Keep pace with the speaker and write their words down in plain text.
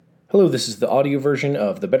Hello, this is the audio version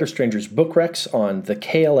of the Better Strangers book recs on The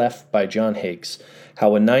KLF by John Higgs,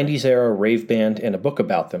 how a 90s era rave band and a book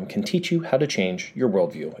about them can teach you how to change your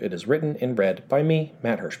worldview. It is written and read by me,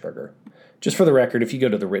 Matt Hirschberger. Just for the record, if you go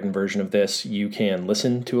to the written version of this, you can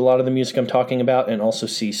listen to a lot of the music I'm talking about and also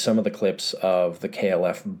see some of the clips of the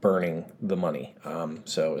KLF burning the money.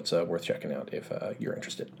 So it's worth checking out if you're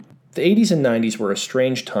interested. The 80s and 90s were a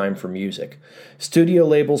strange time for music. Studio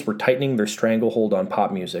labels were tightening their stranglehold on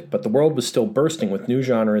pop music, but the world was still bursting with new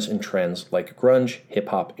genres and trends like grunge,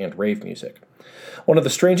 hip-hop, and rave music. One of the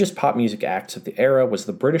strangest pop music acts of the era was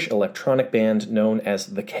the British electronic band known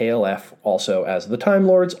as the KLF, also as the Time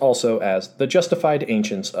Lords, also as the Justified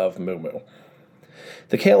Ancients of Moo Moo.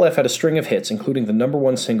 The KLF had a string of hits, including the number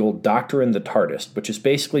one single Doctorin The Tardis, which is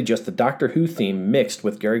basically just the Doctor Who theme mixed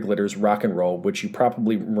with Gary Glitter's rock and roll, which you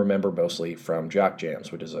probably remember mostly from Jock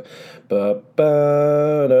Jams, which is a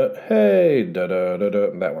hey da da da da,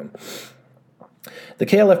 that one. The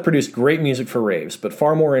KLF produced great music for raves, but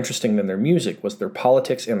far more interesting than their music was their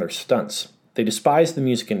politics and their stunts. They despised the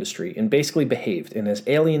music industry and basically behaved in as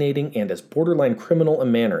alienating and as borderline criminal a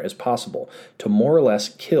manner as possible to more or less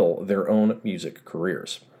kill their own music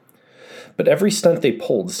careers. But every stunt they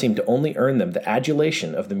pulled seemed to only earn them the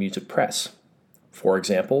adulation of the music press. For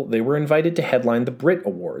example, they were invited to headline the BRIT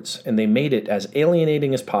Awards, and they made it as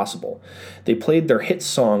alienating as possible. They played their hit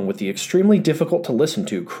song with the extremely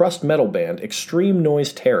difficult-to-listen-to crust metal band Extreme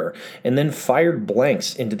Noise Terror, and then fired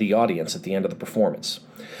blanks into the audience at the end of the performance.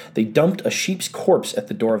 They dumped a sheep's corpse at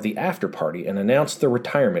the door of the afterparty and announced their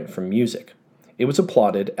retirement from music. It was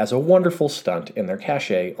applauded as a wonderful stunt, and their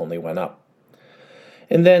cachet only went up.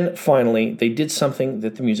 And then, finally, they did something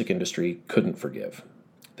that the music industry couldn't forgive.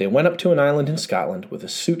 They went up to an island in Scotland with a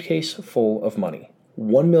suitcase full of money,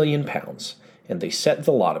 £1 million, and they set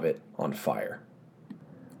the lot of it on fire.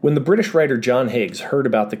 When the British writer John Higgs heard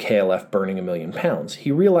about the KLF burning £1 million,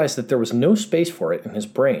 he realized that there was no space for it in his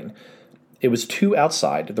brain. It was too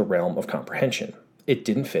outside the realm of comprehension. It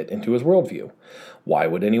didn't fit into his worldview. Why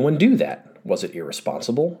would anyone do that? Was it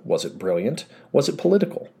irresponsible? Was it brilliant? Was it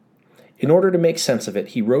political? In order to make sense of it,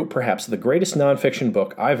 he wrote perhaps the greatest nonfiction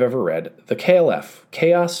book I've ever read, The KLF,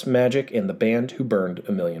 Chaos, Magic, and the Band Who Burned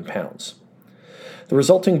 £1 Million. The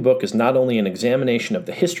resulting book is not only an examination of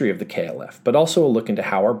the history of the KLF, but also a look into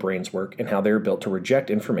how our brains work and how they are built to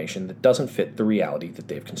reject information that doesn't fit the reality that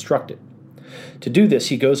they've constructed. To do this,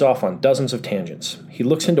 he goes off on dozens of tangents. He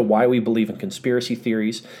looks into why we believe in conspiracy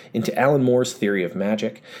theories, into Alan Moore's theory of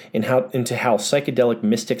magic, into how psychedelic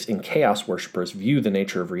mystics and chaos worshippers view the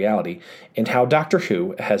nature of reality, and how Doctor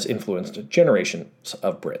Who has influenced generations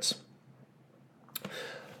of Brits.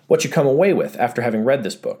 What you come away with after having read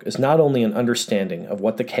this book is not only an understanding of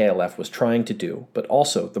what the KLF was trying to do, but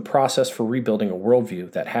also the process for rebuilding a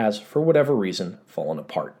worldview that has, for whatever reason, fallen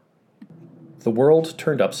apart. The world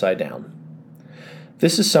turned upside down.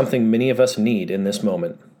 This is something many of us need in this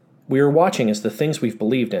moment. We are watching as the things we've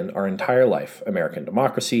believed in our entire life, American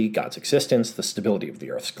democracy, God's existence, the stability of the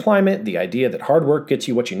Earth's climate, the idea that hard work gets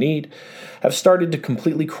you what you need, have started to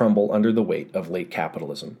completely crumble under the weight of late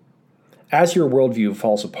capitalism. As your worldview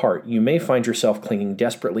falls apart, you may find yourself clinging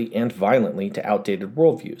desperately and violently to outdated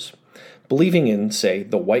worldviews. Believing in, say,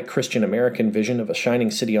 the white Christian American vision of a shining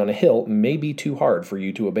city on a hill may be too hard for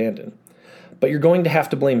you to abandon. But you're going to have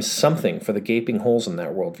to blame something for the gaping holes in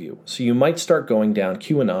that worldview, so you might start going down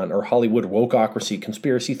QAnon or Hollywood wokeocracy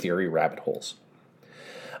conspiracy theory rabbit holes.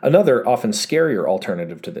 Another, often scarier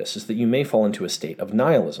alternative to this is that you may fall into a state of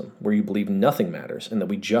nihilism, where you believe nothing matters and that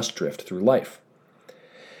we just drift through life.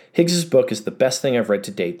 Higgs's book is the best thing I've read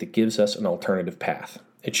to date that gives us an alternative path.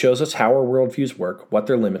 It shows us how our worldviews work, what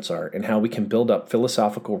their limits are, and how we can build up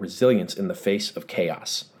philosophical resilience in the face of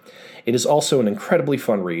chaos. It is also an incredibly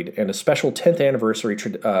fun read, and a special 10th anniversary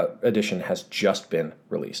edition has just been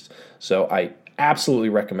released. So I absolutely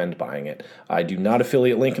recommend buying it. I do not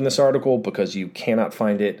affiliate link in this article because you cannot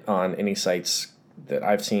find it on any sites that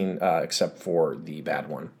I've seen except for the bad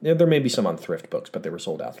one. There may be some on thrift books, but they were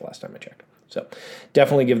sold out the last time I checked. So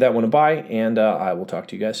definitely give that one a buy, and I will talk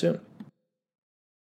to you guys soon.